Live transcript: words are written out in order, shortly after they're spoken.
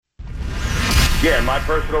Yeah, in my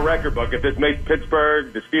personal record book, if this makes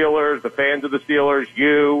Pittsburgh, the Steelers, the fans of the Steelers,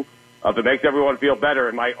 if it makes everyone feel better,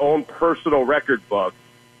 in my own personal record book,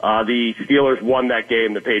 the Steelers won that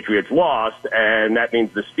game, the Patriots lost, and that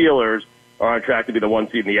means the Steelers are on track to be the 1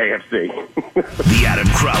 seed in the AFC. The Adam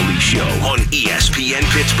Crowley Show on ESPN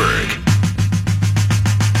Pittsburgh.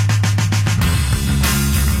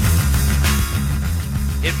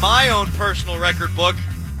 In my own personal record book,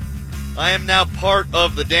 I am now part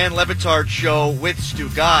of the Dan Le Batard Show with Stu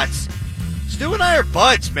Gatz. Stu and I are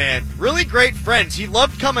buds, man. Really great friends. He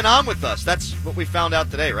loved coming on with us. That's what we found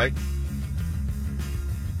out today, right?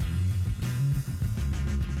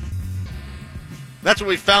 That's what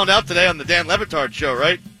we found out today on the Dan Le Batard Show,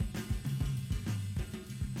 right?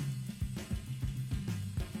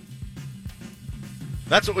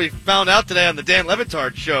 That's what we found out today on the Dan Le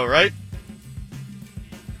Batard Show, right?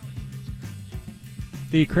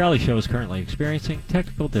 The Crowley Show is currently experiencing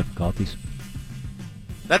technical difficulties.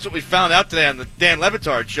 That's what we found out today on the Dan Le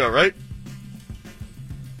Batard Show, right?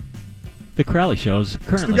 The Crowley Show is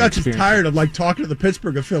currently Stugatz experiencing... is tired of talking to the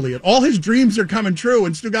Pittsburgh affiliate. All his dreams are coming true,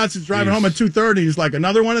 and Stugatz is driving home at 2:30. He's like,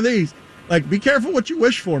 another one of these. Be careful what you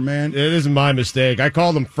wish for, man. It isn't my mistake. I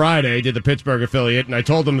called them Friday, did the Pittsburgh affiliate, and I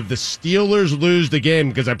told them if the Steelers lose the game,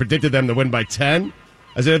 because I predicted them to win by 10,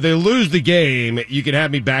 I said, if they lose the game, you can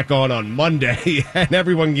have me back on Monday, and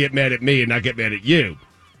everyone can get mad at me and not get mad at you.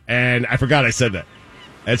 And I forgot I said that.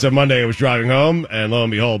 And so Monday I was driving home, and lo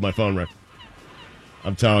and behold, my phone rang.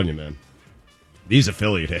 I'm telling you, man. These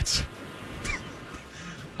affiliate hits.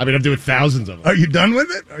 I mean, I'm doing thousands of them. Are you done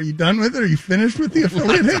with it? Are you finished with the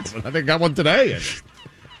affiliate hits? I think I got one today.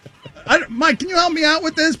 Mike, can you help me out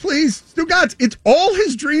with this, please? Stugatz, it's all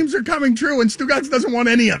his dreams are coming true, and Stugatz doesn't want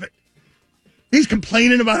any of it. He's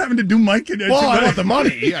complaining about having to do Mike and well, I want the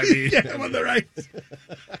money. I mean, yeah, I want the rights.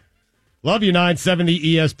 Love you, 970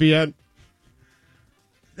 ESPN.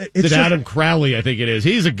 It's Adam Crowley, I think it is.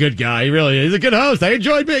 He's a good guy. He really is. He's a good host. I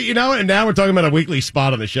enjoyed it, and now we're talking about a weekly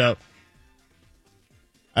spot on the show.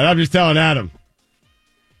 And I'm just telling Adam,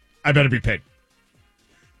 I better be paid.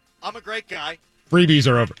 I'm a great guy. Freebies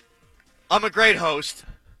are over. I'm a great host.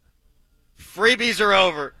 Freebies are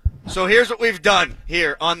over. So here's what we've done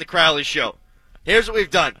here on the Crowley Show. Here's what we've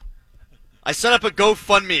done. I set up a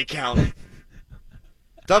GoFundMe account.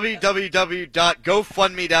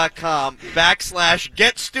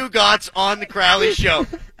 www.gofundme.com/GetStuGatz on the Crowley Show.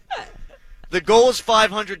 The goal is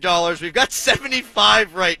 $500. We've got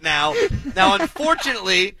 75 right now. Now,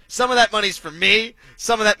 unfortunately, some of that money's from me.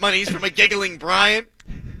 Some of that money's from a giggling Brian.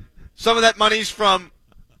 Some of that money's from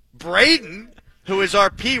Braden, who is our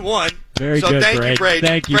P1. Very so good, thank Braden. you, Braden.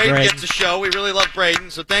 Thank you, Braden Braden gets a show. We really love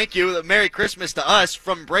Braden, so thank you. Merry Christmas to us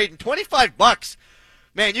from Braden. $25.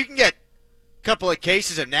 Man, you can get a couple of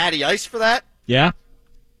cases of Natty Ice for that. Yeah?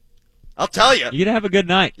 I'll tell you. You can have a good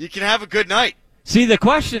night. You can have a good night. See, the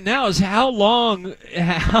question now is how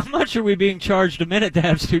much are we being charged a minute to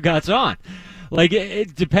have Stugatz on?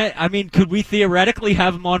 It depends. I mean, could we theoretically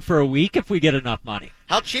have him on for a week if we get enough money?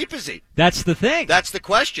 How cheap is he? That's the thing. That's the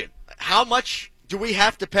question. How much do we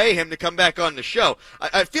have to pay him to come back on the show?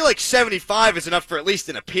 I feel like 75 is enough for at least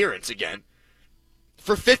an appearance again.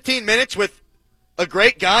 For 15 minutes with a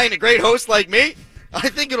great guy and a great host like me, I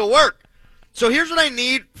think it'll work. So here's what I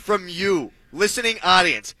need from you, listening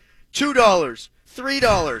audience. $2,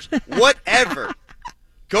 $3, whatever.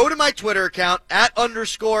 Go to my Twitter account,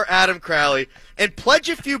 @_Adam Crowley, and pledge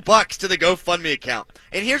a few bucks to the GoFundMe account.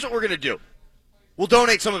 And here's what we're going to do. We'll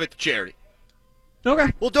donate some of it to charity.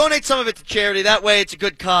 Okay. We'll donate some of it to charity. That way it's a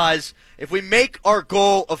good cause. If we make our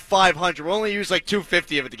goal of 500, we'll only use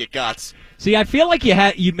 $250 of it to get Gotts. See, I feel like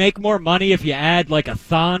you make more money if you add a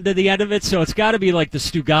thon to the end of it, so it's got to be the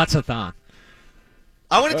Stugatz-a-thon.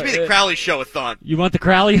 I want it to be the Crowley Show-a-thon. You want the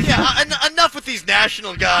Crowley? Yeah, enough with these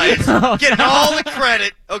national guys getting all the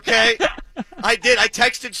credit, okay? I did. I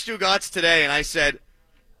texted Stu Gatz today, and I said,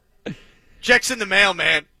 check's in the mail,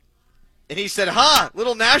 man. And he said,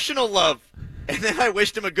 little national love. And then I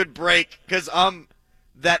wished him a good break because I'm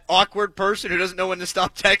that awkward person who doesn't know when to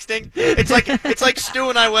stop texting. It's like Stu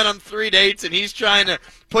and I went on 3 dates, and he's trying to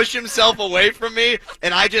push himself away from me,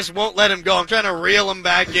 and I just won't let him go. I'm trying to reel him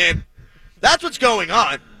back in. That's what's going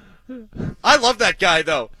on. I love that guy,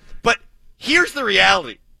 though. But here's the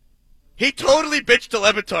reality. He totally bitched to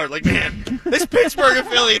Le Batard. Man, this Pittsburgh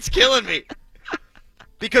affiliate's killing me.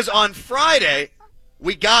 Because on Friday,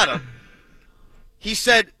 we got him. He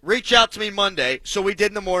said, reach out to me Monday. So we did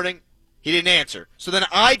in the morning. He didn't answer. So then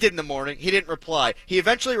I did in the morning. He didn't reply. He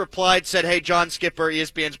eventually replied, said, hey, John Skipper,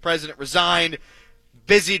 ESPN's president, resigned.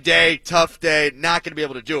 Busy day, tough day, not going to be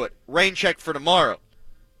able to do it. Rain check for tomorrow.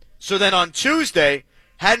 So then on Tuesday,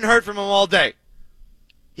 hadn't heard from him all day.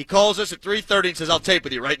 He calls us at 3:30 and says, I'll tape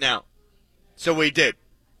with you right now. So we did.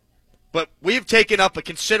 But we've taken up a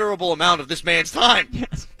considerable amount of this man's time.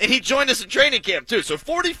 Yes. And he joined us in training camp, too. So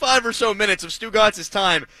 45 or so minutes of Stu Gatz'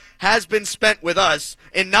 time has been spent with us,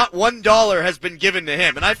 and not $1 has been given to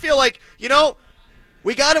him. And I feel like,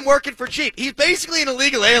 we got him working for cheap. He's basically an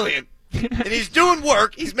illegal alien. And he's doing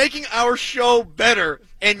work. He's making our show better,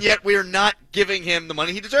 and yet we're not giving him the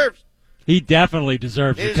money he deserves. He definitely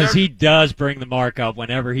deserves it because he does bring the mark up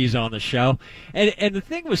whenever he's on the show. And the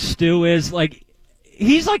thing with Stu is, like,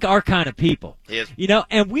 he's like our kind of people. He is.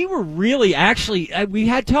 And we were really we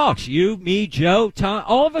had talks. You, me, Joe, Tom,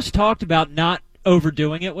 all of us talked about not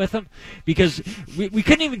overdoing it with him because we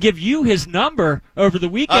couldn't even give you his number over the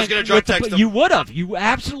weekend. I was going to drunk text him. You would have. You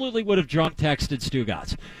absolutely would have drunk texted Stu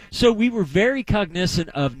Gatz. So we were very cognizant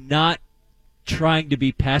of not trying to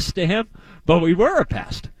be pests to him, but we were a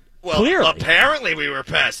pest. Well, clearly. Apparently we were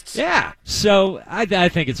pests. Yeah. So I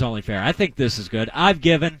think it's only fair. I think this is good. I've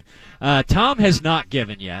given. Tom has not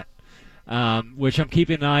given yet, which I'm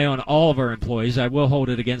keeping an eye on all of our employees. I will hold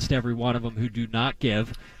it against every one of them who do not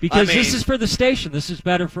give because this is for the station. This is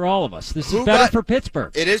better for all of us. This is better for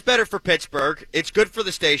Pittsburgh. It is better for Pittsburgh. It's good for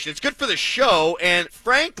the station. It's good for the show. And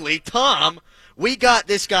frankly, Tom, we got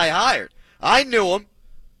this guy hired. I knew him.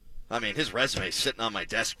 I mean, his resume is sitting on my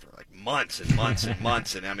desk for like months and months and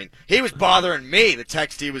months. And, I mean, he was bothering me, the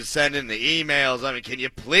text he was sending, the emails. I mean, can you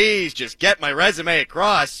please just get my resume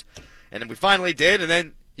across? And then we finally did, and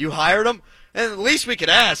then you hired him. And the least we could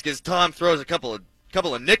ask is Tom throws a couple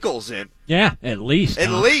of nickels in. Yeah, at least. At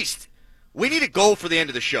least. We need a goal for the end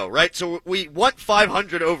of the show, right? So we want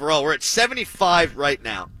 500 overall. We're at 75 right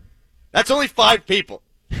now. That's only 5 people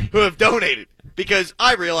who have donated. Because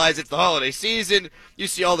I realize it's the holiday season. You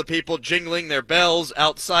see all the people jingling their bells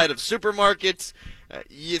outside of supermarkets.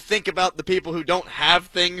 You think about the people who don't have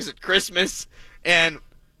things at Christmas. And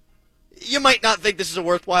you might not think this is a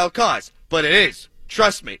worthwhile cause. But it is.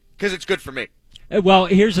 Trust me. Because it's good for me. Well,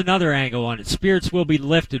 here's another angle on it. Spirits will be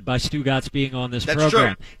lifted by Stu Gatz being on this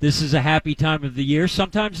program. True. This is a happy time of the year.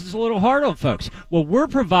 Sometimes it's a little hard on folks. What we're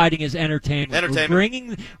providing is entertainment.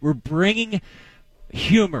 We're bringing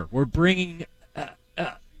humor. We're bringing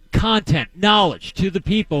content, knowledge to the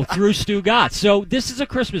people through Stu Gatz. So this is a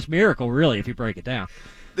Christmas miracle, really, if you break it down.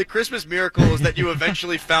 The Christmas miracle is that you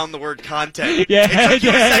eventually found the word content. Yeah, it took you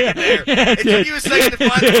a second there. Yeah, it took you a second to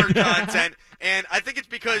find the word content, and I think it's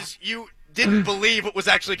because you didn't believe what was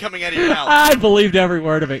actually coming out of your mouth. I believed every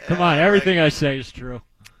word of it. Come on, everything I say is true.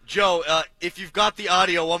 Joe, if you've got the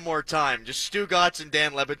audio one more time, just Stu Gatz and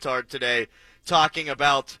Dan Le Batard today talking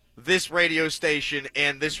about this radio station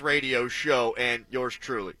and this radio show and yours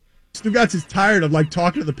truly. Stu Gatz is tired of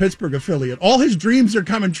talking to the Pittsburgh affiliate. All his dreams are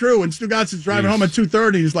coming true, and Stu Gatz is driving home at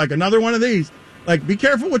 2:30. He's like, another one of these. Be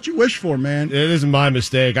careful what you wish for, man. It isn't my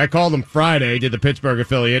mistake. I called them Friday, did the Pittsburgh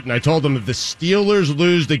affiliate, and I told them if the Steelers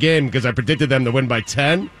lose the game, because I predicted them to win by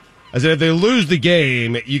 10, I said if they lose the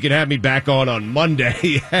game, you can have me back on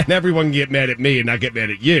Monday, and everyone can get mad at me and not get mad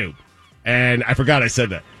at you. And I forgot I said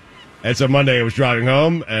that. And so Monday I was driving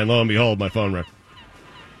home, and lo and behold, my phone rang.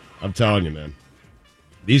 I'm telling you, man.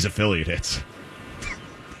 These affiliate hits.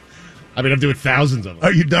 I mean, I'm doing thousands of them.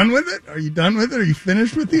 Are you done with it? Are you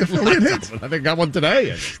finished with the affiliate hits? I think I got one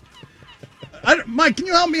today. Mike, can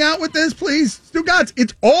you help me out with this, please? Stu Gatz,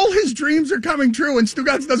 it's all his dreams are coming true, and Stu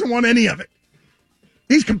Gatz doesn't want any of it.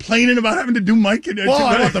 He's complaining about having to do Mike. Well,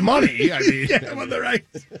 I want the money. I mean, yeah, I want the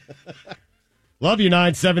rights. Love you,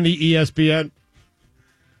 970 ESPN.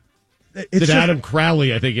 It's Adam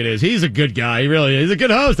Crowley, I think it is. He's a good guy. He really is. He's a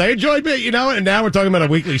good host. I enjoyed it, and now we're talking about a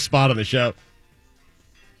weekly spot on the show.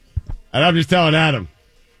 And I'm just telling Adam,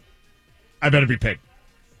 I better be paid.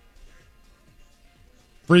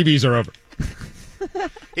 Freebies are over.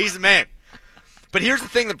 He's the man. But here's the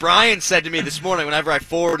thing that Brian said to me this morning whenever I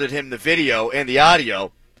forwarded him the video and the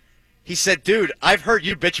audio. He said, dude, I've heard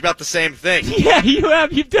you bitch about the same thing. Yeah, you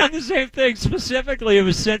have. You've done the same thing. Specifically, it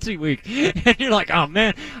was Cincy Week. And you're like, oh,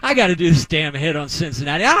 man, I got to do this damn hit on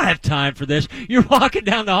Cincinnati. I don't have time for this. You're walking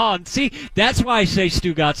down the hall. And see, that's why I say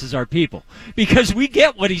Stu Gatz is our people. Because we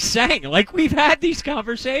get what he's saying. Like, we've had these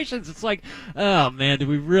conversations. It's like, oh, man, do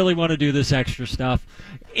we really want to do this extra stuff?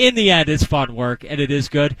 In the end, it's fun work, and it is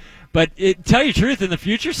good. But tell you the truth, in the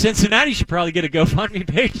future, Cincinnati should probably get a GoFundMe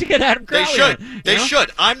page to get Adam Crowley. They should. On, They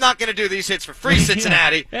should. I'm not going to do these hits for free,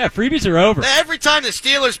 Cincinnati. Yeah, freebies are over. Every time the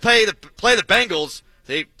Steelers play the Bengals,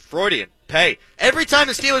 they Freudian pay. Every time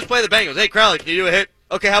the Steelers play the Bengals, hey Crowley, can you do a hit?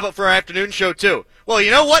 Okay, how about for our afternoon show too? Well, you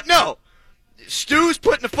know what? No. Stu's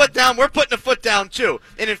putting a foot down. We're putting a foot down, too.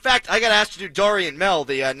 And, in fact, I got asked to do Dari and Mel,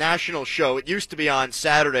 the national show. It used to be on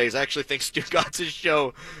Saturdays. I actually think Stu Gotts'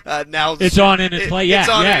 show now. It's on in its place. Yeah, it's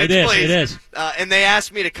on in its place. It is. And they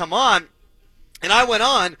asked me to come on, and I went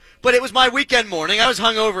on, but it was my weekend morning. I was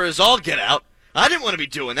hungover as all get out. I didn't want to be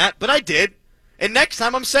doing that, but I did. And next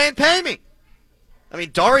time I'm saying pay me. I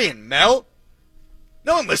mean, Dari and Mel?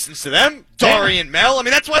 No one listens to them. Dari and Mel. I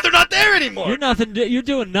mean, that's why they're not there anymore. You're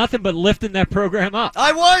doing nothing but lifting that program up.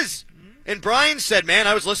 I was. And Brian said, man,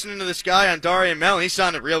 I was listening to this guy on Dari and Mel, and he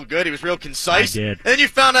sounded real good. He was real concise. I did. And then you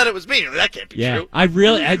found out it was me. That can't be true. I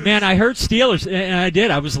heard Steelers, and I did.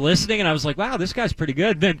 I was listening, and I was like, wow, this guy's pretty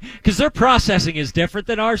good. Then, because their processing is different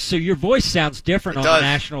than ours, so your voice sounds different on the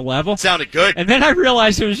national level. It sounded good. And then I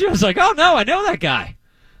realized it was you. I was like, oh, no, I know that guy.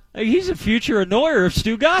 Like, he's a future annoyer of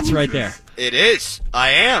Stu Gotts right there. It is. I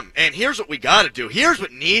am. And here's what we got to do. Here's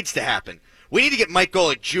what needs to happen. We need to get Mike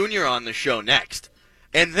Golick Jr. on the show next.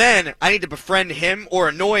 And then I need to befriend him or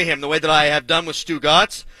annoy him the way that I have done with Stu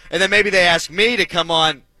Gotts. And then maybe they ask me to come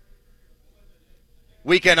on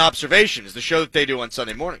Weekend Observations, the show that they do on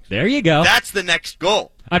Sunday mornings. There you go. That's the next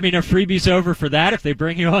goal. I mean, are freebies over for that if they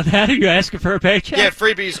bring you on that? Are you asking for a paycheck? Yeah,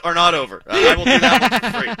 freebies are not over. I will do that one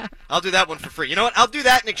for free. I'll do that one for free. You know what? I'll do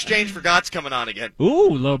that in exchange for Gotts coming on again. Ooh,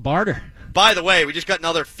 low barter. By the way, we just got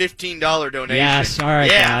another $15 donation. Yes, all right,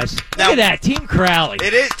 guys. Now, look at that, Team Crowley.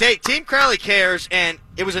 It is. Team Crowley cares, and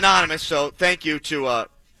it was anonymous, so thank you to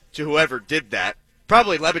whoever did that.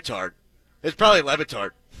 Probably Levitard. It's probably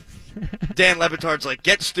Levitard. Dan Levitard's like,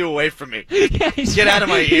 get Stu away from me. Yeah, get out of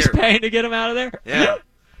my ear. He's paying to get him out of there. Yeah.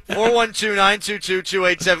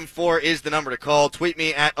 412-922-2874 is the number to call. Tweet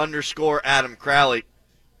me at _Adam Crowley.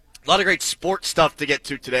 A lot of great sports stuff to get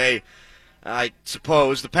to today, I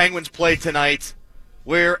suppose. The Penguins play tonight.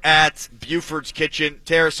 We're at Buford's Kitchen,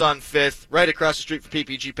 Terrace on 5th, right across the street from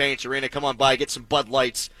PPG Paints Arena. Come on by, get some Bud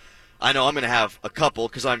Lights. I know I'm going to have a couple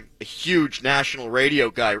because I'm a huge national radio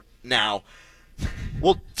guy now.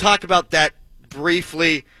 We'll talk about that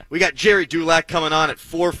briefly. We got Jerry Dulac coming on at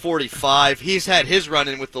 4:45. He's had his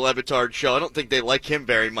run-in with the Levitard show. I don't think they like him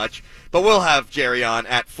very much, but we'll have Jerry on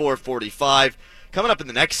at 4:45. Coming up in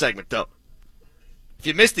the next segment, though, if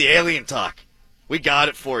you missed the alien talk, we got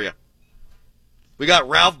it for you. We got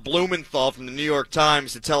Ralph Blumenthal from the New York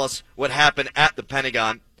Times to tell us what happened at the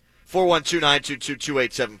Pentagon.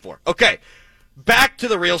 412-922-2874. Okay, back to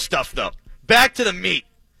the real stuff, though. Back to the meat.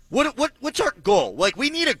 What's our goal? Like, we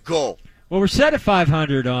need a goal. Well, we're set at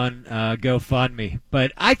 500 on GoFundMe,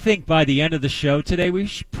 but I think by the end of the show today,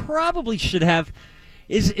 we probably should have.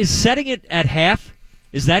 Is setting it at half?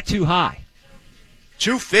 Is that too high?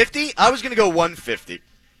 250? I was going to go 150.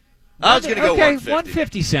 I was going to go 150.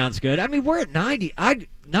 150 sounds good. I mean, we're at 90.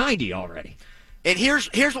 90 already. And here's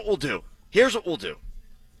what we'll do. Here's what we'll do.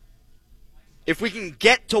 If we can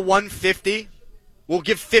get to 150, we'll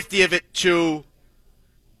give 50 of it to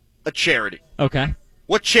a charity. Okay.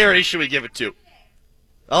 What charity should we give it to?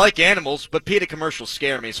 I like animals, but PETA commercials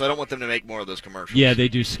scare me, so I don't want them to make more of those commercials. Yeah, they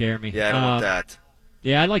do scare me. Yeah, I don't want that.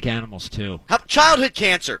 Yeah, I like animals, too. Childhood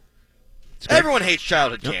cancer. Everyone hates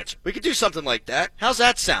childhood cancer. We could do something like that. How's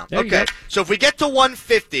that sound? Okay, so if we get to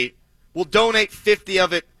 150, we'll donate 50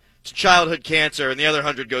 of it to childhood cancer, and the other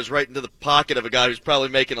 100 goes right into the pocket of a guy who's probably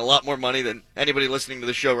making a lot more money than anybody listening to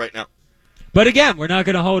the show right now. But again, we're not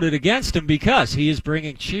going to hold it against him because he is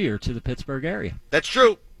bringing cheer to the Pittsburgh area. That's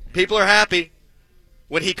true. People are happy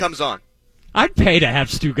when he comes on. I'd pay to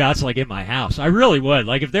have Stu Gotts, like, in my house. I really would.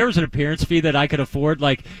 Like, if there was an appearance fee that I could afford,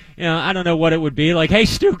 like, you know, I don't know what it would be. Like, hey,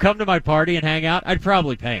 Stu, come to my party and hang out. I'd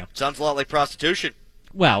probably pay him. Sounds a lot like prostitution.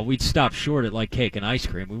 Well, we'd stop short at, like, cake and ice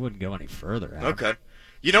cream. We wouldn't go any further. Adam. Okay.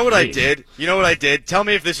 You know what I did? Tell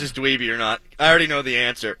me if this is dweeby or not. I already know the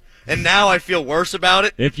answer. And now I feel worse about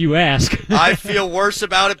it. If you ask. I feel worse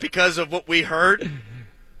about it because of what we heard.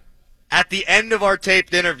 At the end of our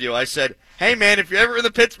taped interview, I said, hey, man, if you're ever in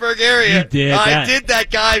the Pittsburgh area, I did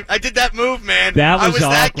that move, man. I was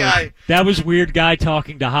awkward. That guy. That was weird guy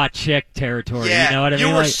talking to hot chick territory. Yeah, you know what I mean?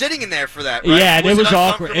 You were sitting in there for that, right? Yeah, and it was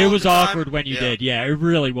awkward. It was awkward when you did. Yeah, it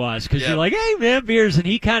really was. Because you're like, hey, man, beers. And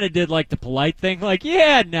he kind of did, like, the polite thing, like,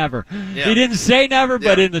 yeah, never. Yeah. He didn't say never,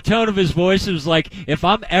 but in the tone of his voice, it was like, if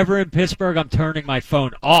I'm ever in Pittsburgh, I'm turning my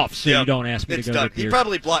phone off so you don't ask me to go done. get beers. He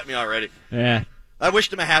probably blocked me already. Yeah. I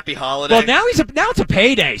wished him a happy holiday. Well, now it's a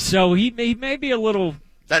payday, so he may be a little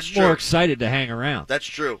more excited to hang around. That's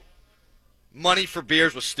true. Money for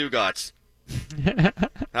beers with Stu Gotts. How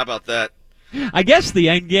about that? I guess the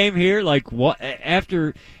end game here, like what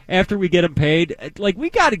after we get him paid, like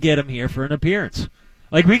we got to get him here for an appearance.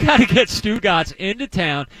 Like we got to get Stu Gotts into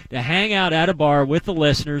town to hang out at a bar with the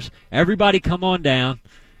listeners. Everybody come on down.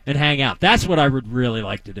 and hang out. That's what I would really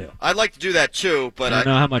like to do. I'd like to do that too, but I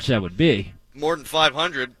don't know how much that would be. more than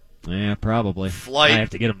 500. Yeah, probably. Flight. I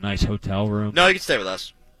have to get him a nice hotel room. No, you can stay with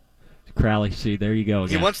us. Crowley, see, there you go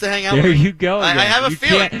again. He wants to hang out There with me. you go I again. have a You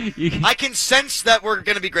feeling. I can sense that we're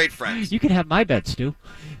going to be great friends. You can have my bed, Stu.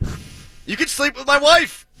 You can sleep with my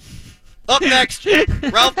wife. Up next,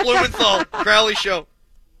 Ralph Blumenthal, Crowley Show.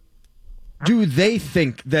 Do they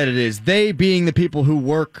think that it is? They being the people who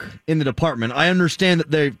work in the department. I understand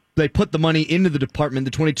that they put the money into the department,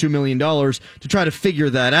 the $22 million, to try to figure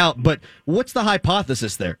that out. But what's the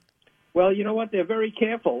hypothesis there? Well, you know what? They're very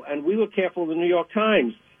careful, and we were careful in the New York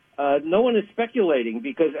Times. No one is speculating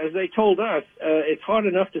because, as they told us, it's hard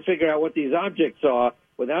enough to figure out what these objects are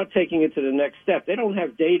without taking it to the next step. They don't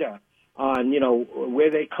have data on,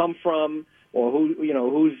 where they come from or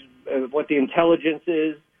who, what the intelligence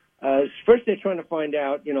is. First, they're trying to find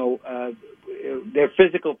out, their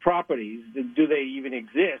physical properties. Do they even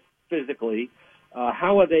exist physically?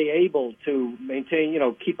 How are they able to maintain,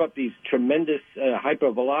 keep up these tremendous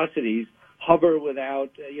hypervelocities, hover without,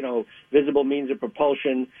 visible means of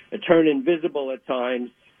propulsion, turn invisible at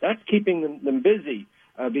times? That's keeping them busy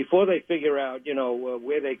before they figure out,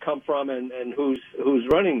 where they come from and who's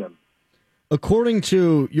running them. According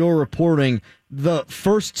to your reporting, the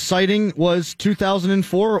first sighting was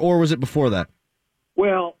 2004, or was it before that?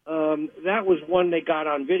 Well, that was one they got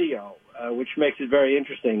on video, which makes it very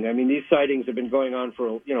interesting. I mean, these sightings have been going on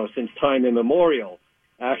for, since time immemorial,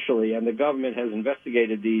 actually, and the government has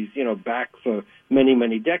investigated these, back for many,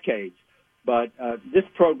 many decades. But this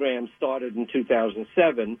program started in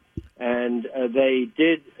 2007, and they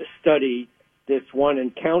did study this one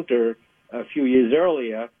encounter a few years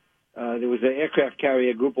earlier. There was an aircraft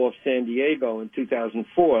carrier group off San Diego in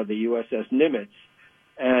 2004, the USS Nimitz,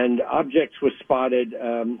 and objects were spotted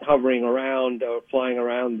hovering around or flying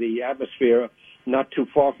around the atmosphere not too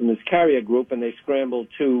far from this carrier group, and they scrambled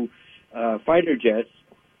two fighter jets,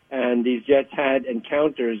 and these jets had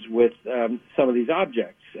encounters with some of these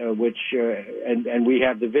objects, which and we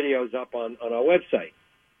have the videos up on our website.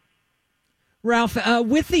 Ralph,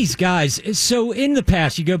 with these guys, so in the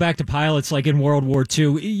past, you go back to pilots like in World War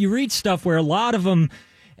II, you read stuff where a lot of them,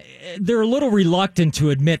 they're a little reluctant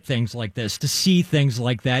to admit things like this, to see things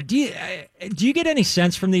like that. Do you get any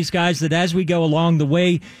sense from these guys that as we go along, the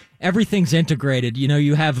way everything's integrated,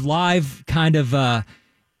 you have live kind of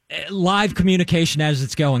live communication as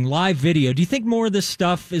it's going, live video. Do you think more of this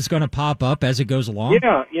stuff is going to pop up as it goes along?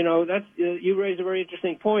 Yeah, that's you raise a very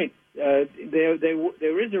interesting point. There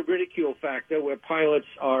is a ridicule factor where pilots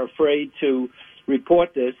are afraid to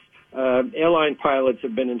report this. Airline pilots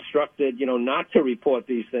have been instructed, not to report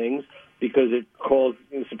these things because it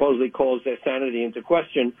supposedly calls their sanity into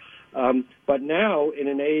question. But now, in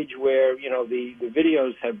an age where the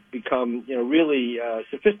videos have become really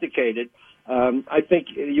sophisticated, I think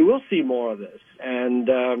you will see more of this, and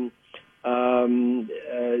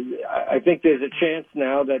I think there's a chance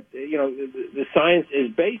now that the science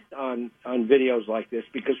is based on videos like this,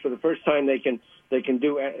 because for the first time they can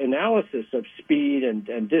do analysis of speed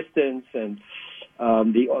and distance and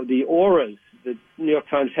the auras. The New York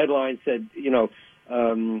Times headline said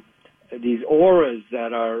these auras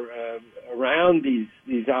that are around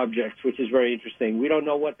these objects, which is very interesting. We don't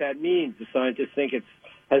know what that means. The scientists think it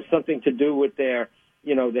has something to do with their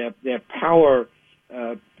power.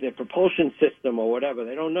 Their propulsion system or whatever.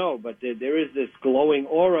 They don't know, but there is this glowing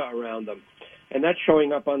aura around them, and that's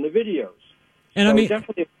showing up on the videos. And so I mean,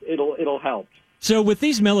 definitely it'll help. So with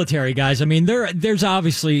these military guys, I mean, there's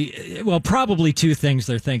obviously, probably two things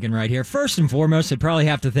they're thinking right here. First and foremost, they probably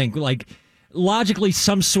have to think, like, logically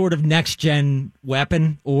some sort of next-gen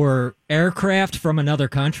weapon or aircraft from another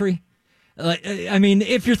country. I mean,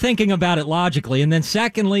 if you're thinking about it logically, and then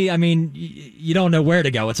secondly, I mean, you don't know where to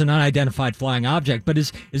go. It's an unidentified flying object. But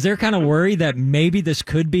is there kind of worry that maybe this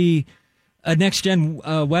could be a next-gen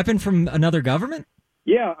weapon from another government?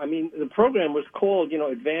 Yeah, I mean, the program was called,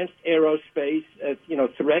 Advanced Aerospace,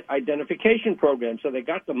 Threat Identification Program. So they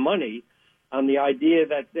got the money on the idea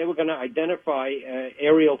that they were going to identify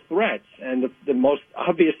aerial threats, and the most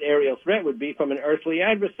obvious aerial threat would be from an earthly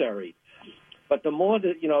adversary. But the more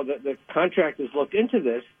that the contractors looked into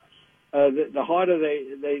this, the harder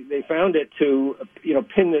they found it to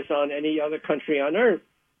pin this on any other country on Earth.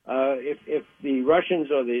 If the Russians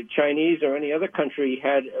or the Chinese or any other country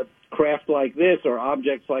had a craft like this or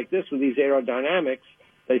objects like this with these aerodynamics,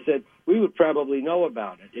 they said we would probably know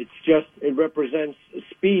about it. It's just it represents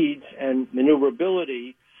speeds and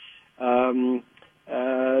maneuverability that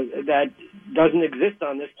doesn't exist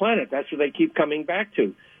on this planet. That's what they keep coming back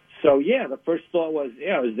to. So yeah, the first thought was,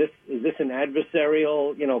 is this an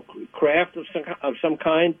adversarial, craft of some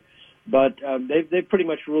kind? But they've pretty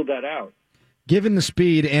much ruled that out. Given the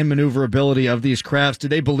speed and maneuverability of these crafts, do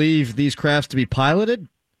they believe these crafts to be piloted?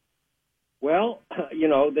 Well,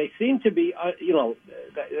 they seem to be,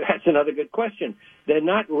 that's another good question. They're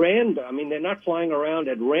not random. I mean, they're not flying around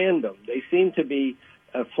at random. They seem to be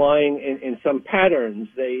flying in some patterns.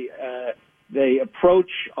 They approach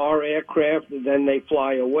our aircraft, then they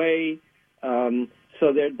fly away.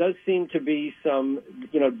 So there does seem to be some,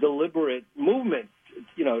 deliberate movement,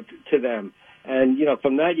 to them. And,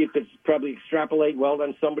 from that you could probably extrapolate, well,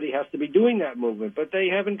 then somebody has to be doing that movement. But they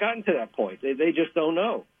haven't gotten to that point. They just don't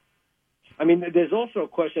know. I mean, there's also a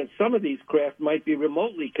question that some of these craft might be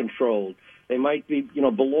remotely controlled. They might be,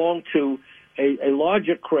 belong to a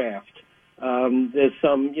larger craft. There's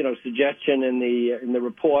some, suggestion in the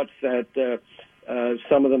reports that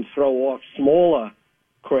some of them throw off smaller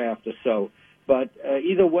craft or so. But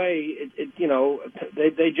either way,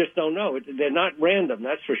 they just don't know. They're not random,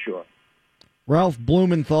 that's for sure. Ralph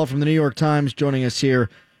Blumenthal from the New York Times joining us here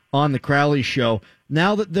on the Crowley Show.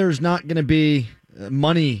 Now that there's not going to be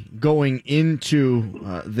money going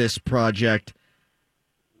into this project,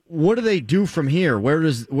 what do they do from here? Where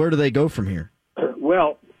do they go from here?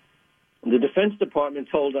 Well, the Defense Department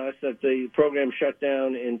told us that the program shut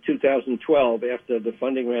down in 2012 after the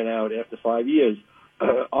funding ran out after 5 years.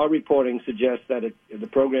 Our reporting suggests that the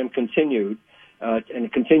program continued, and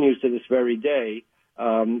it continues to this very day.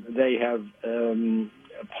 They have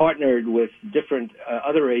partnered with different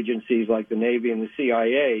other agencies like the Navy and the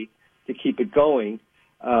CIA to keep it going.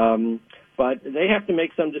 But they have to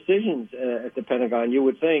make some decisions at the Pentagon. You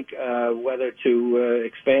would think whether to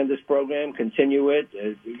expand this program, continue it,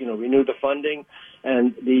 renew the funding.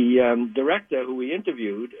 And the director who we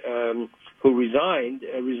interviewed, who resigned,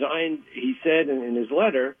 he said in his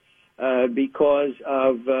letter, because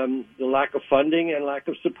of the lack of funding and lack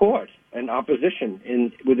of support and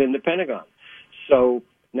opposition within the Pentagon. So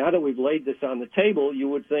now that we've laid this on the table, you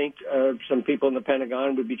would think some people in the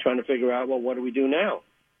Pentagon would be trying to figure out, well, what do we do now?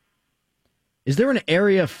 Is there an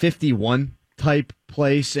Area 51 type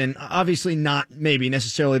place? And obviously not maybe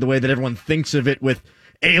necessarily the way that everyone thinks of it with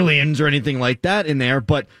aliens or anything like that in there,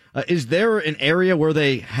 but is there an area where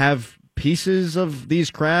they have pieces of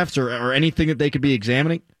these crafts or anything that they could be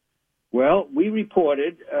examining? Well, we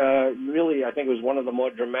reported, really, I think it was one of the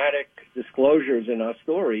more dramatic disclosures in our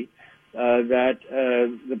story, that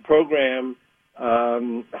the program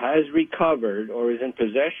has recovered or is in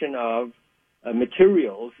possession of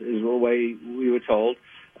materials, is the way we were told,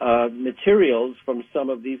 materials from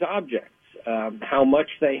some of these objects. How much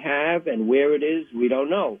they have and where it is, we don't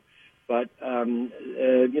know. But,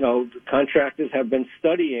 contractors have been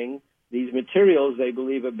studying these materials they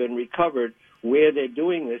believe have been recovered. Where they're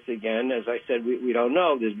doing this, again, as I said, we don't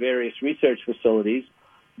know. There's various research facilities,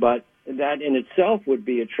 but that in itself would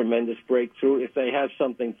be a tremendous breakthrough if they have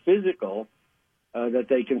something physical that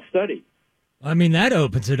they can study. I mean, that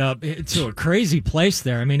opens it up to a crazy place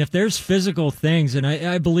there. I mean, if there's physical things, and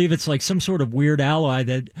I believe it's like some sort of weird alloy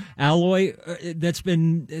that's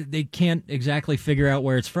been, they can't exactly figure out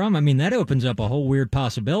where it's from. I mean, that opens up a whole weird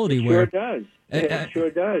possibility. It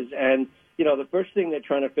sure does. And, the first thing they're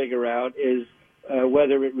trying to figure out is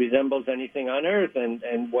whether it resembles anything on Earth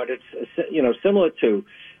and what it's, similar to.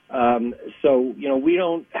 So, we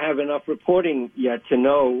don't have enough reporting yet to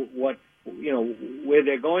know what, where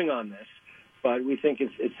they're going on this. But we think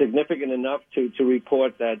it's significant enough to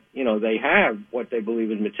report that, they have what they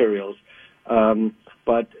believe is materials.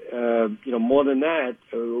 But more than that,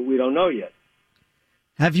 we don't know yet.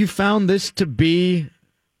 Have you found this to be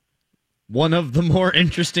one of the more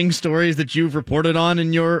interesting stories that you've reported on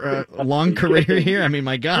in your long career here? I mean,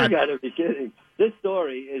 my God. You got to be kidding. This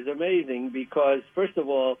story is amazing because, first of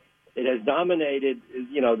all, it has dominated,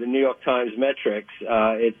 the New York Times metrics.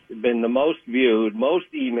 It's been the most viewed, most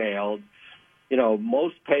emailed,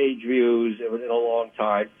 most page views in a long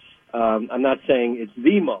time. I'm not saying it's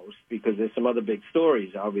the most because there's some other big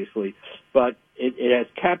stories, obviously, but it has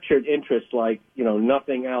captured interest like,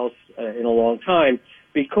 nothing else in a long time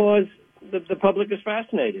because the public is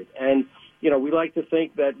fascinated. And, we like to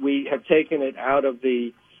think that we have taken it out of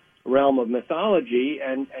the realm of mythology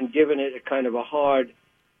and given it a kind of a hard,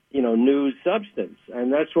 news substance.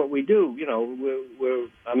 And that's what we do.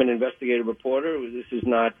 I'm an investigative reporter. This is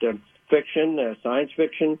not fiction, science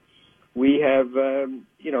fiction. We have,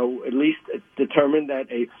 at least determined that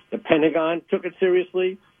the Pentagon took it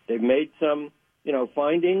seriously. They've made some,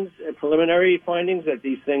 findings, preliminary findings that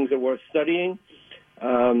these things are worth studying.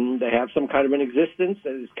 They have some kind of an existence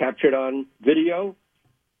that is captured on video.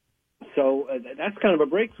 So that's kind of a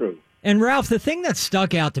breakthrough. And Ralph, the thing that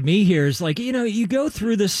stuck out to me here is like, you go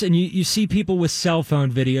through this and you see people with cell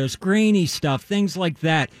phone videos, grainy stuff, things like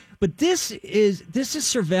that. But this is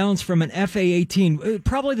surveillance from an FA-18,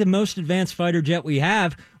 probably the most advanced fighter jet we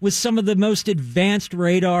have, with some of the most advanced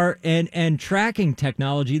radar and tracking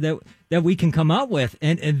technology that we can come up with.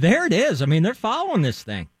 And there it is. I mean, they're following this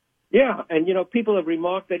thing. Yeah, and people have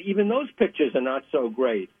remarked that even those pictures are not so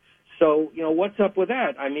great. So, what's up with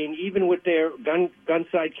that? I mean, even with their gun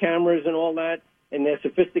sight cameras and all that, and their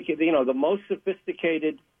sophisticated, the most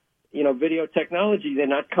sophisticated, video technology, they're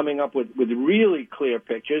not coming up with really clear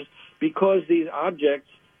pictures because these objects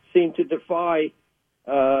seem to defy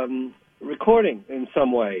recording in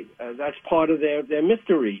some way. That's part of their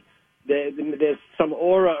mystery. There's some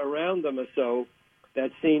aura around them or so that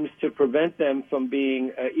seems to prevent them from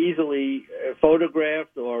being easily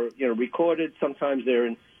photographed or, recorded. Sometimes they're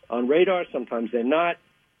on radar, sometimes they're not.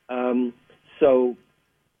 So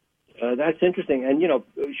that's interesting. And,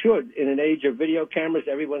 sure, in an age of video cameras,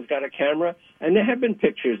 everyone's got a camera. And there have been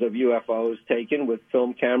pictures of UFOs taken with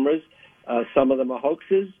film cameras. Some of them are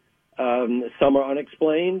hoaxes. Some are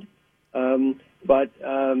unexplained. But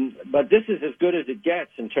this is as good as it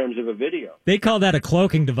gets in terms of a video. They call that a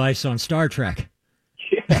cloaking device on Star Trek.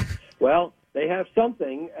 Yeah. Well, they have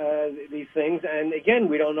something, these things. And, again,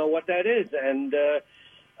 we don't know what that is. And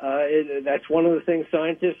that's one of the things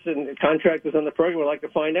scientists and contractors on the program would like to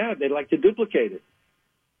find out. They'd like to duplicate it.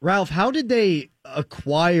 Ralph, how did they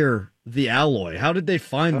acquire the alloy? How did they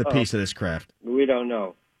find the piece of this craft? We don't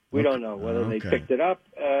know. We don't know whether they picked it up.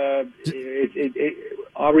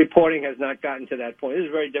 Our reporting has not gotten to that point. This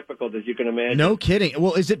is very difficult, as you can imagine. No kidding.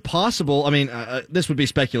 Well, is it possible? I mean, this would be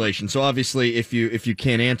speculation. So obviously, if you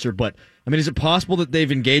can't answer, but I mean, is it possible that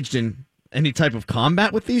they've engaged in any type of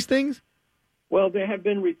combat with these things? Well, there have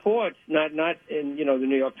been reports, not in the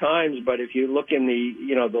New York Times, but if you look in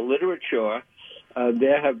the literature,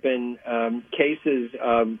 there have been cases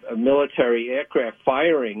of military aircraft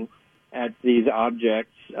firing at these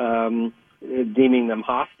objects, deeming them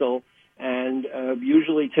hostile, and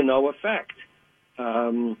usually to no effect.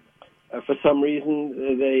 For some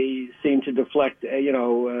reason, they seem to deflect,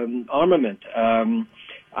 armament.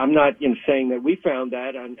 I'm not saying that we found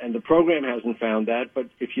that, and the program hasn't found that, but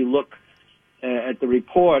if you look at the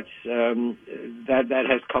reports, that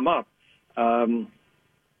has come up.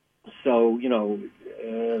 So,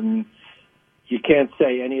 you can't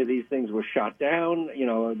say any of these things were shot down.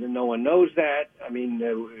 No one knows that. I mean,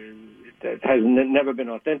 that has never been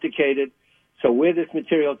authenticated. So where this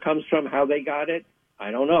material comes from, how they got it,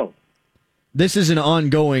 I don't know. This is an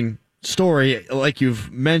ongoing story, like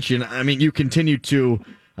you've mentioned. I mean, you continue to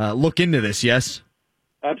look into this, yes?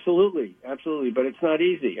 Absolutely. But it's not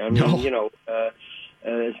easy. I mean,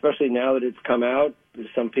 especially now that it's come out,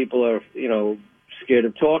 some people are, scared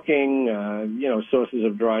of talking. Sources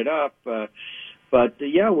have dried up. But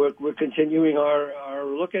we're continuing our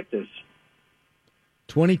look at this.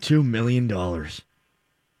 $22 million. That's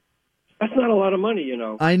not a lot of money,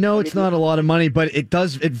 I know it's not a lot of money, but it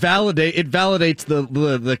validates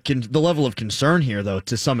the level of concern here, though,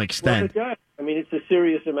 to some extent. Well, it does. I mean, it's a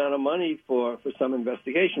serious amount of money for some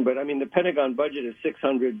investigation, but I mean, the Pentagon budget is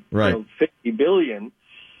 $650 billion,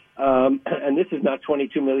 and this is not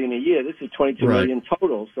 $22 million a year. This is $22 million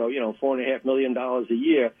total. So $4.5 million a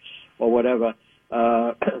year, or whatever.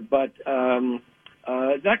 But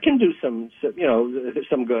that can do some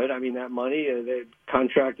good. I mean, that money, the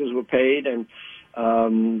contractors were paid, and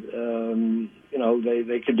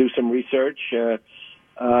they could do some research.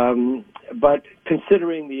 But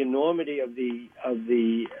considering the enormity of the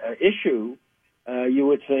issue, you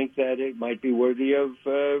would think that it might be worthy of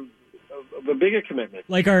a bigger commitment.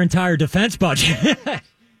 Like our entire defense budget.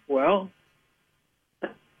 Well,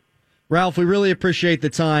 Ralph, we really appreciate the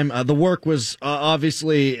time. The work was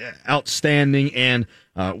obviously outstanding, and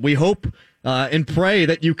we hope and pray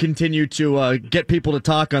that you continue to get people to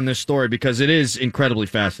talk on this story because it is incredibly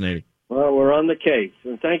fascinating. Well, we're on the case,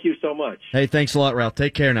 and thank you so much. Hey, thanks a lot, Ralph.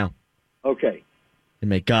 Take care now. Okay. And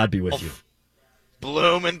may God be with you.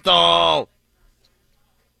 Blumenthal.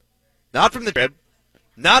 Not from the Trib,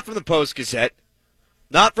 not from the Post-Gazette,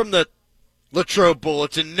 not from the Latrobe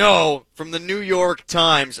Bulletin, no, from the New York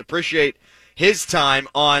Times. Appreciate his time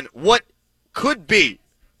on what could be,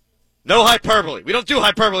 no hyperbole. We don't do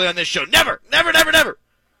hyperbole on this show. Never, never, never, never.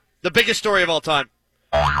 The biggest story of all time.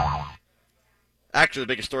 Actually, the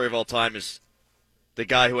biggest story of all time is the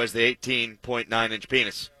guy who has the 18.9-inch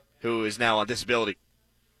penis, who is now on disability.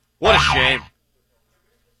 What a shame.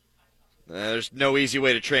 There's no easy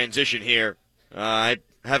way to transition here. I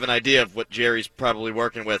have an idea of what Jerry's probably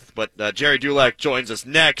working with, but Jerry Dulac joins us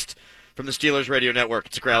next. from the Steelers Radio Network.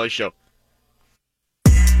 It's a Crowley Show.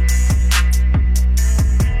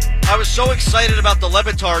 I was so excited about the Le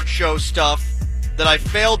Batard Show stuff that I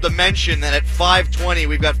failed to mention that at 5:20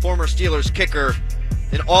 we've got former Steelers kicker,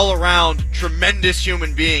 an all-around tremendous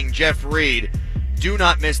human being, Jeff Reed. Do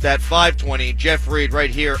not miss that 5:20. Jeff Reed right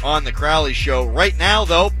here on the Crowley Show. Right now,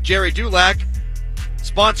 though, Jerry Dulac,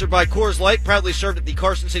 sponsored by Coors Light, proudly served at the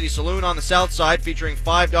Carson City Saloon on the South Side, featuring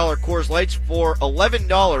 $5 Coors Lights for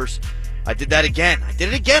 $11. I did that again. I did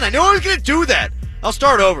it again. I knew I was going to do that. I'll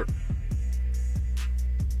start over.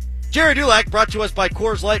 Jerry Dulac, brought to us by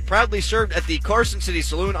Coors Light, proudly served at the Carson City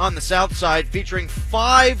Saloon on the South Side, featuring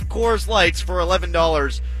 5 Coors Lights for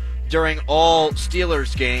 $11 during all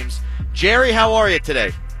Steelers games. Jerry, how are you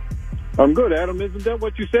today? I'm good, Adam. Isn't that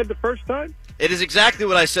what you said the first time? It is exactly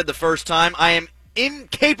what I said the first time. I am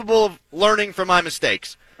incapable of learning from my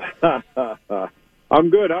mistakes. I'm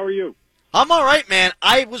good. How are you? I'm all right, man.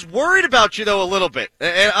 I was worried about you, though, a little bit.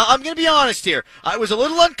 And I'm going to be honest here. I was a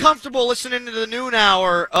little uncomfortable listening to the noon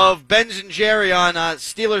hour of Benz and Jerry on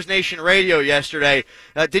Steelers Nation Radio yesterday.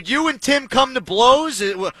 Did you and Tim come to blows?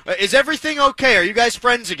 Is everything okay? Are you guys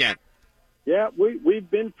friends again? Yeah, we've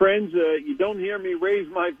been friends. You don't hear me raise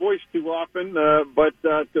my voice too often, but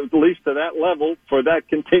at least to that level, for that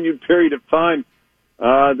continued period of time,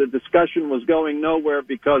 the discussion was going nowhere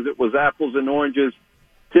because it was apples and oranges.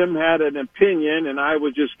 Tim had an opinion, and I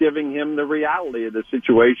was just giving him the reality of the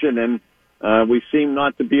situation, and we seemed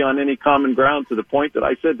not to be on any common ground, to the point that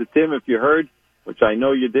I said to Tim, if you heard, which I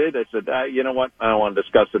know you did, I said, you know what, I don't want to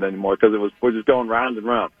discuss it anymore because we're just going round and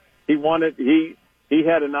round. He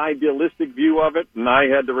had an idealistic view of it, and I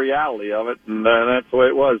had the reality of it, and that's the way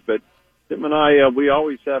it was. But Tim and I, we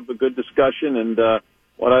always have a good discussion, and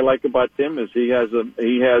what I like about Tim is he has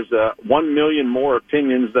 1 million more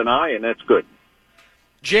opinions than I, and that's good.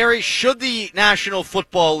 Jerry, should the National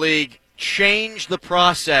Football League change the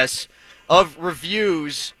process of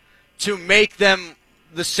reviews to make them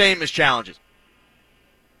the same as challenges?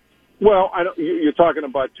 Well, you're talking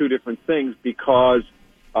about two different things because,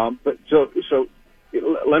 but so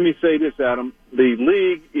let me say this, Adam. The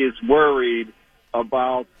league is worried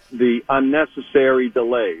about the unnecessary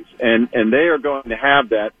delays, and they are going to have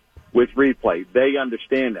that with replay. They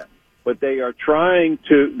understand that. But they are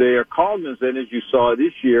cognizant, as you saw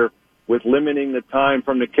this year, with limiting the time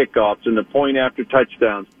from the kickoffs and the point after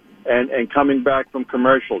touchdowns and coming back from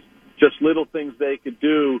commercials. Just little things they could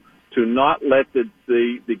do to not let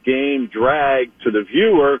the game drag to the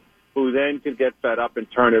viewer, who then could get fed up and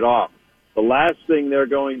turn it off. The last thing they're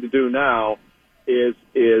going to do now is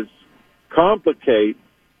complicate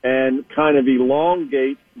and kind of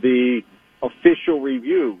elongate the official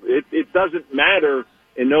review. It doesn't matter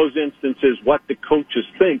in those instances what the coaches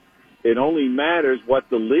think. It only matters what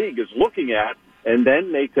the league is looking at, and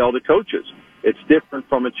then they tell the coaches. It's different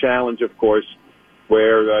from a challenge, of course,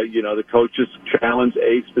 where the coaches challenge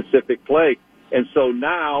a specific play. And so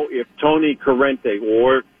now, if Tony Corrente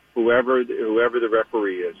or whoever the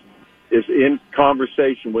referee is in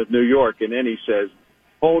conversation with New York, and then he says,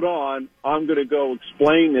 "Hold on, I'm going to go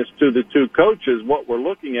explain this to the two coaches what we're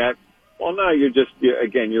looking at." Well, now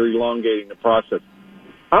you're elongating the process.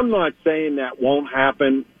 I'm not saying that won't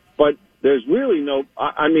happen, but there's really no.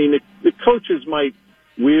 I mean, the coaches might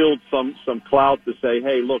wield some clout to say,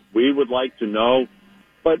 "Hey, look, we would like to know,"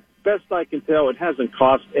 but best I can tell, it hasn't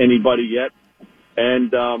cost anybody yet.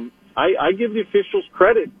 And I give the officials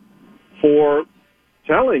credit for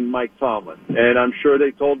telling Mike Tomlin, and I'm sure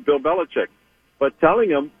they told Bill Belichick, but telling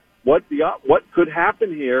him what could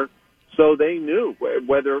happen here, so they knew.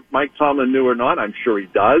 Whether Mike Tomlin knew or not, I'm sure he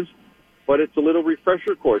does. But it's a little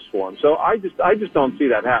refresher course for him. So I just don't see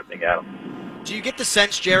that happening, Adam. Do you get the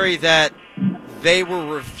sense, Jerry, that they were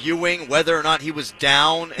reviewing whether or not he was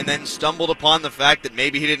down and then stumbled upon the fact that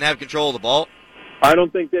maybe he didn't have control of the ball? I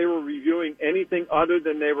don't think they were reviewing anything other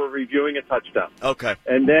than they were reviewing a touchdown. Okay.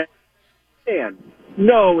 And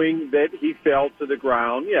knowing that he fell to the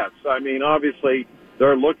ground, yes. I mean, obviously,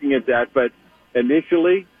 they're looking at that. But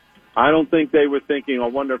initially, I don't think they were thinking, I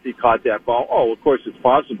wonder if he caught that ball. Oh, of course, it's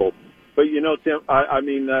possible. But, Tim,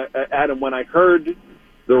 Adam, when I heard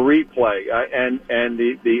the replay and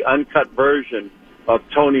the uncut version of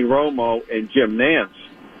Tony Romo and Jim Nance,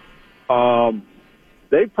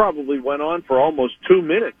 they probably went on for almost 2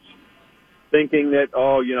 minutes thinking that,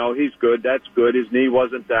 he's good, that's good, his knee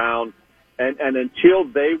wasn't down. And until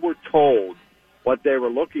they were told what they were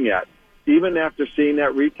looking at, even after seeing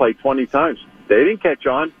that replay 20 times, they didn't catch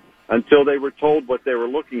on until they were told what they were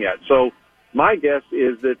looking at. So my guess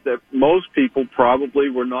is that most people probably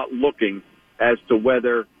were not looking as to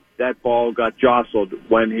whether that ball got jostled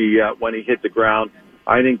when he hit the ground.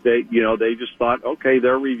 I think they just thought, okay,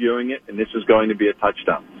 they're reviewing it, and this is going to be a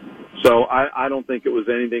touchdown. So I don't think it was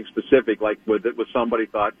anything specific like with somebody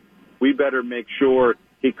thought, we better make sure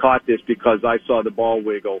he caught this because I saw the ball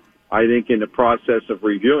wiggle. I think in the process of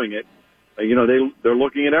reviewing it, they're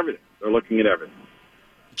looking at everything. They're looking at everything.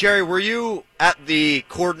 Jerry, were you at the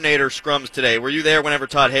coordinator scrums today? Were you there whenever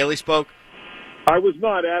Todd Haley spoke? I was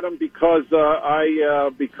not, Adam, because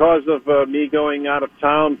because of me going out of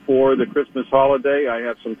town for the Christmas holiday, I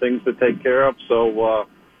have some things to take care of, so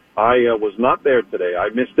I was not there today. I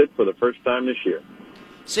missed it for the first time this year.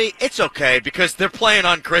 See, it's okay because they're playing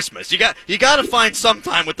on Christmas. You got to find some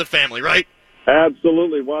time with the family, right?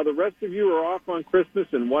 Absolutely. While the rest of you are off on Christmas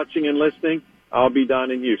and watching and listening, I'll be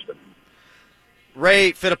down in Houston.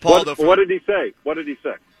 Ray Fittipaldo. What did he say? What did he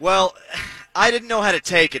say? Well, I didn't know how to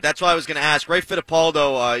take it. That's why I was going to ask. Ray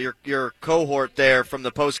Fittipaldo, your cohort there from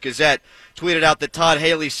the Post-Gazette, tweeted out that Todd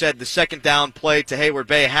Haley said the second down play to Hayward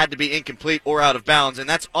Bay had to be incomplete or out of bounds, and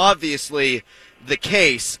that's obviously the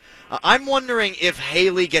case. I'm wondering if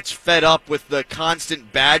Haley gets fed up with the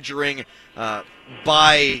constant badgering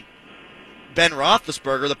by Ben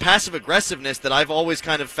Roethlisberger, the passive aggressiveness that I've always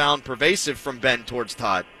kind of found pervasive from Ben towards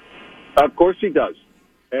Todd. Of course he does.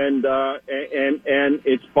 And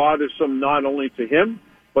it's bothersome not only to him,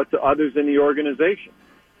 but to others in the organization.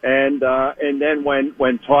 And then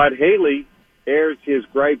when Todd Haley airs his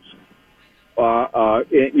gripes, quietly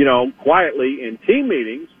in team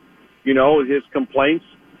meetings, his complaints,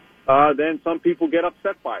 then some people get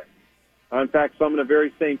upset by it. In fact, some of the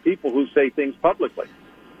very same people who say things publicly.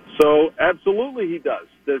 So absolutely he does.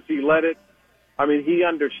 Does he let it? I mean, he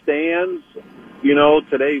understands,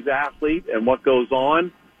 today's athlete and what goes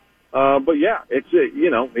on. But yeah, he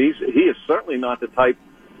is certainly not the type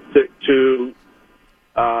to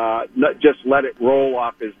not just let it roll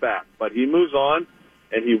off his back. But he moves on,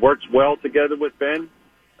 and he works well together with Ben,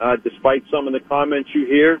 despite some of the comments you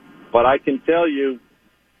hear. But I can tell you,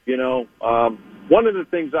 one of the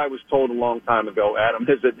things I was told a long time ago, Adam,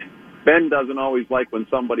 is that Ben doesn't always like when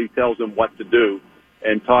somebody tells him what to do,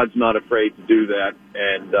 and Todd's not afraid to do that.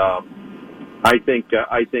 And I think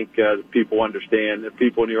people understand, the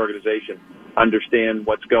people in the organization understand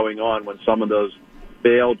what's going on when some of those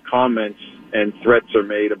veiled comments and threats are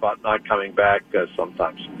made about not coming back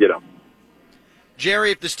sometimes,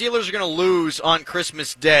 Jerry, if the Steelers are going to lose on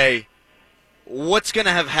Christmas Day, what's going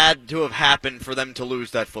to have had to have happened for them to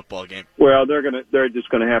lose that football game? Well, they're just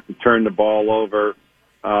going to have to turn the ball over.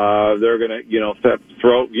 They're going to,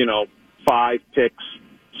 throw, 5 picks,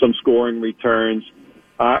 some scoring returns.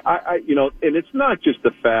 And it's not just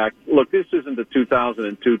the fact, look, this isn't the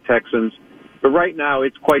 2002 Texans, but right now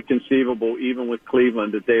it's quite conceivable, even with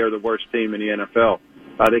Cleveland, that they are the worst team in the NFL.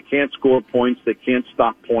 They can't score points. They can't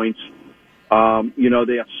stop points.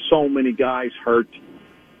 They have so many guys hurt.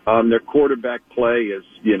 Their quarterback play is,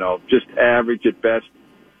 just average at best.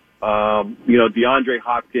 DeAndre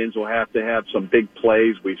Hopkins will have to have some big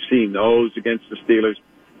plays. We've seen those against the Steelers.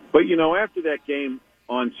 But, after that game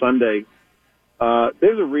on Sunday,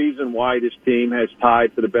 there's a reason why this team has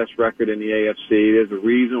tied for the best record in the AFC. There's a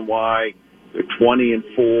reason why they're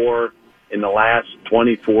 20-4 in the last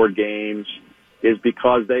 24 games is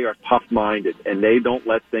because they are tough-minded and they don't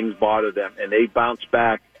let things bother them, and they bounce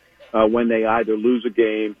back when they either lose a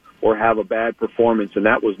game or have a bad performance, and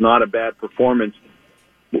that was not a bad performance.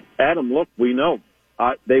 Adam, look, we know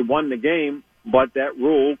they won the game, but that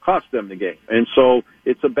rule cost them the game, and so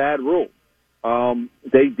it's a bad rule.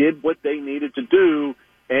 They did what they needed to do,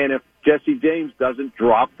 and if Jesse James doesn't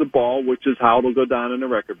drop the ball, which is how it'll go down in the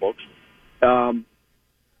record books,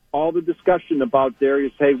 all the discussion about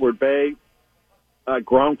Darius Hayward Bay,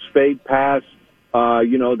 Gronk's fade pass,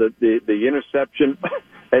 the interception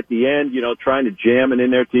at the end, trying to jam it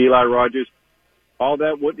in there to Eli Rogers, all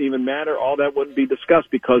that wouldn't even matter. All that wouldn't be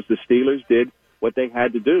discussed because the Steelers did what they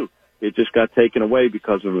had to do. It just got taken away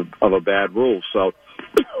because of a bad rule. So,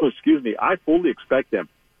 excuse me, I fully expect them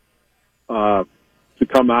to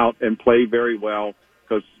come out and play very well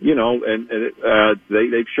because,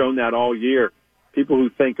 they've shown that all year. People who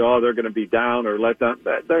think, they're going to be down or let down,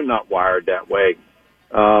 they're not wired that way.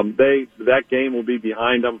 That game will be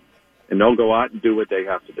behind them, and they'll go out and do what they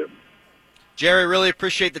have to do. Jerry, really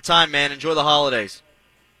appreciate the time, man. Enjoy the holidays.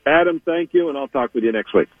 Adam, thank you, and I'll talk with you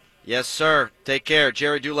next week. Yes, sir. Take care.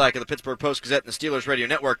 Jerry Dulac of the Pittsburgh Post-Gazette and the Steelers Radio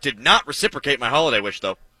Network did not reciprocate my holiday wish,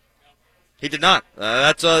 though. He did not.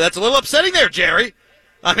 That's a little upsetting there, Jerry.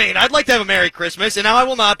 I mean, I'd like to have a Merry Christmas, and now I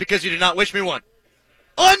will not because you did not wish me one.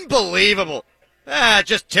 Unbelievable.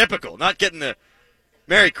 Just typical. Not getting the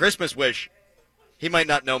Merry Christmas wish. He might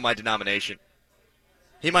not know my denomination.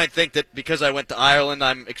 He might think that because I went to Ireland,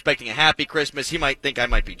 I'm expecting a happy Christmas. He might think I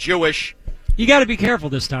might be Jewish. You got to be careful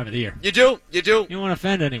this time of the year. You do. You don't want to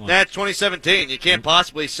offend anyone. That's 2017. You can't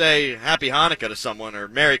possibly say Happy Hanukkah to someone or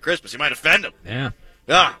Merry Christmas. You might offend them. Yeah.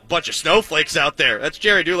 Ah, bunch of snowflakes out there. That's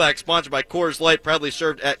Jerry Dulac, sponsored by Coors Light, proudly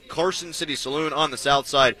served at Carson City Saloon on the South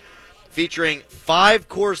Side, featuring 5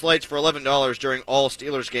 Coors Lights for $11 during all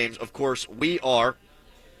Steelers games. Of course, we are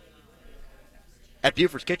at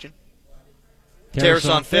Buford's Kitchen. Terrace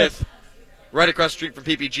on 5th. Right across the street from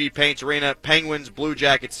PPG Paints Arena. Penguins, Blue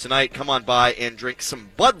Jackets tonight. Come on by and drink some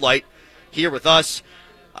Bud Light here with us.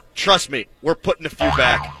 Trust me, we're putting a few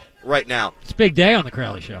back right now. It's a big day on the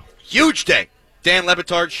Crowley Show. Huge day. Dan Le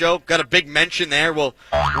Batard Show. Got a big mention there. We'll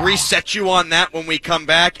reset you on that when we come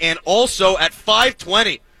back. And also at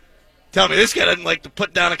 5:20, tell me this guy doesn't like to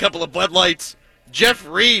put down a couple of Bud Lights. Jeff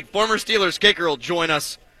Reed, former Steelers kicker, will join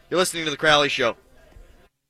us. You're listening to the Crowley Show